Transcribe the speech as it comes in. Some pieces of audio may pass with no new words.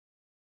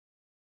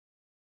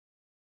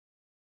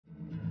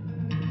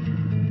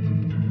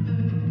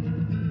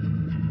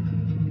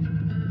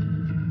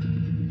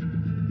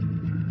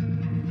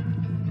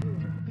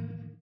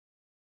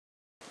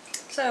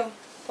So,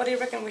 what do you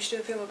reckon we should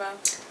do a film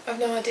about? I've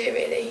no idea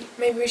really.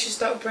 Maybe we should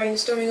start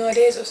brainstorming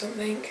ideas or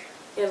something.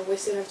 Yeah, but we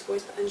still have to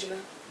voice Angela.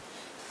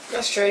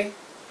 That's true.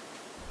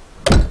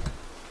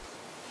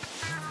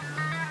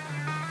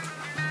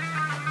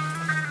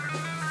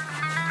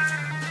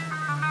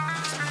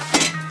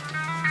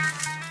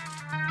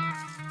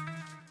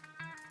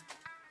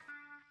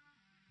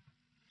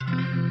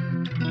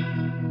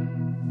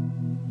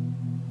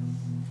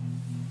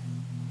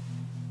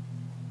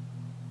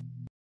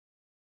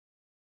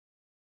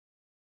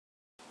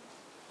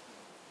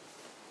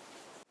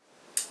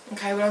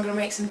 Okay, well I'm going to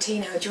make some tea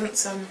now. Do you want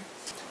some?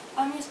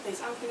 Yes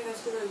please, I'm gonna go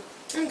to the room.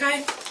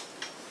 Okay.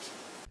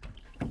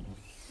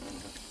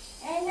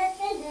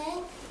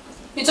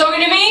 You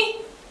talking to me?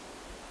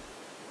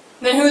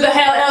 Then who the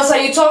hell else are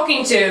you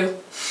talking to?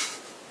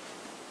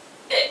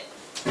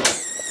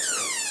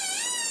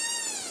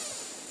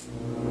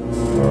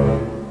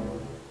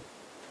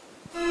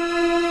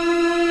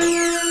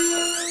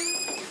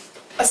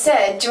 I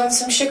said, do you want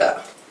some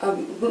sugar?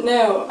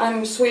 No,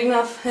 I'm sweet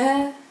enough.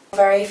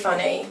 Very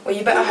funny. Well,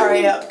 you better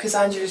hurry up because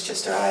Angela's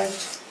just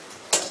arrived.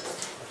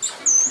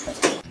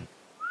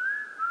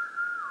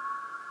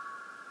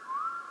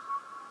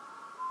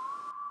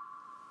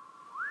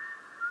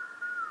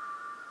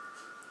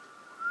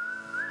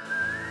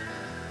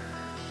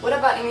 What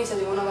about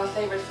Immediately, one of our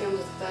favourite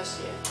films of the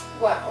first year?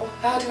 Well,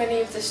 how do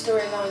any of the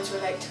storylines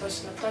relate to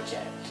us in the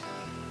project?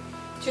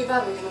 Too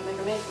bad we cannot make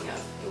a making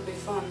of. It would be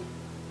fun.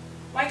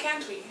 Why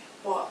can't we?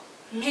 What?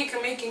 Make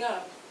a making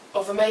of.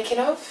 Of a making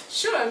of?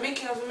 Sure, a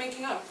making of a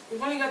making of. We've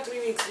only got 3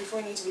 weeks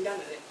before we need to be done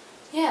with it.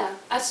 Yeah,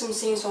 add some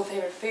scenes from our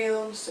favourite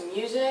films, some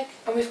music.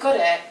 And we've got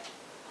it.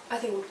 I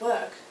think it would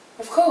work.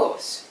 Of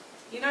course.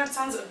 You know, it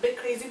sounds a bit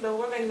crazy, but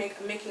we're going to make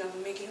a making of a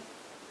making of.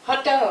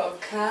 Hot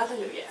dog.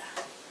 Hallelujah.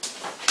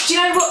 Do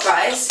you know what,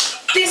 guys?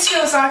 This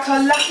feels like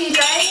our lucky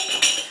day.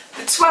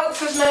 The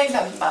 12th of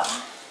November.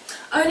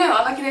 Oh no,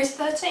 I like it it's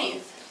the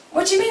 13th.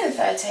 What do you mean the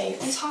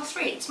 13th? It's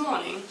 3:30, it's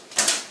morning.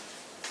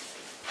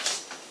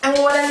 And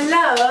what a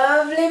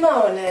lovely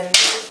morning.